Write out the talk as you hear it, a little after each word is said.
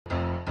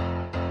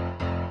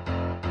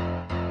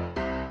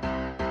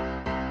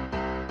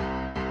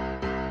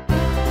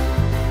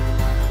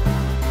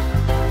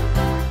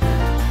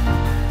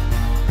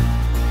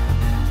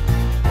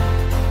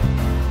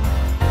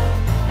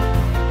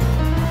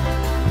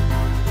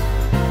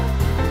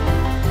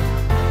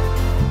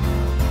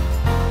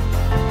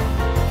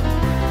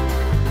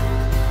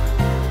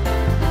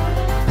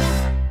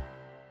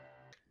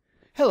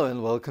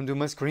welcome to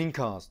my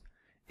screencast.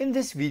 In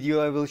this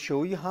video I will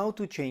show you how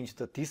to change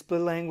the display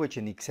language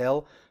in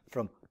Excel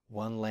from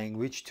one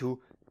language to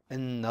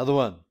another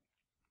one.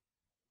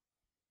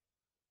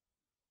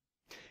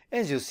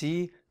 As you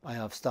see, I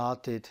have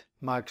started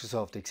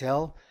Microsoft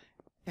Excel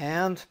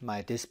and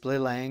my display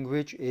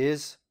language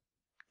is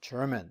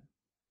German.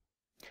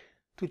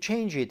 To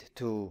change it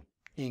to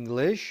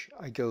English,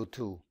 I go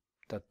to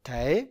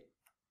Datei,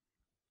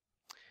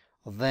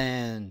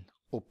 then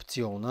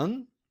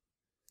Optionen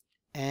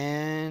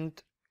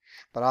and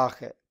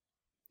Sprache.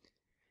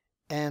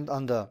 And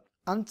under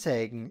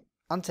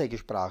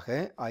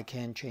Anzeigesprache, I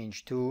can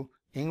change to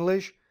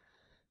English,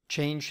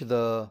 change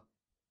the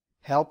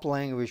help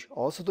language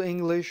also to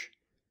English,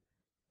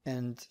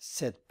 and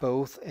set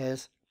both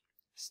as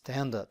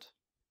standard.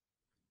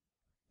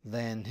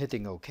 Then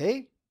hitting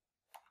OK.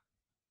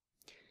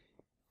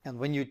 And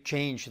when you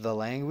change the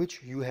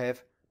language, you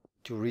have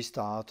to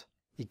restart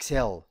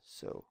Excel.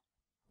 So,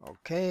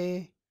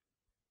 OK,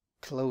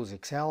 close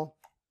Excel,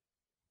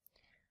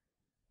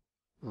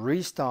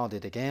 restart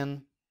it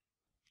again,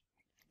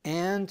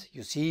 and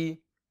you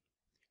see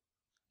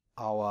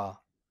our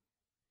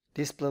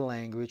display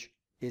language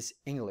is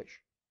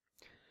English.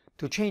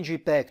 To change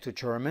it back to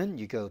German,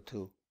 you go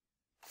to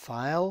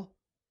File,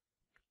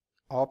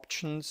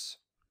 Options,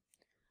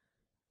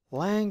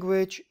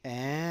 Language,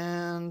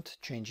 and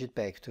change it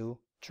back to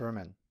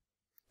German.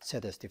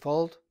 Set as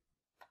default,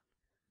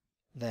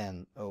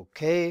 then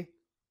OK,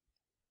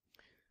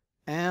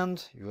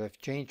 and you have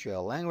changed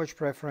your language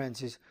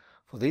preferences.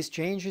 For these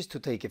changes to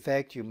take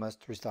effect, you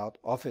must restart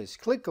Office.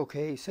 Click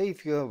OK,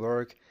 save your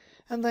work,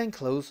 and then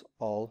close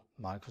all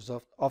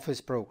Microsoft Office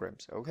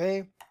programs.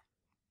 OK,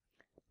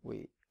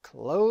 we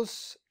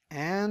close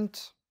and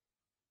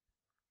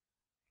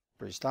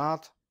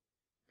restart,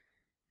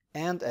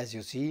 and as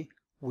you see,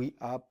 we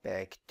are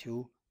back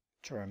to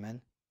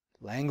German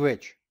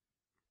language.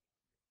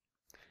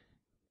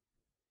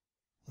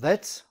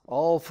 That's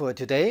all for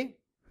today.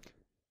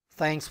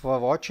 Thanks for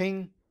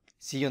watching.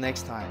 See you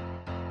next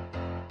time.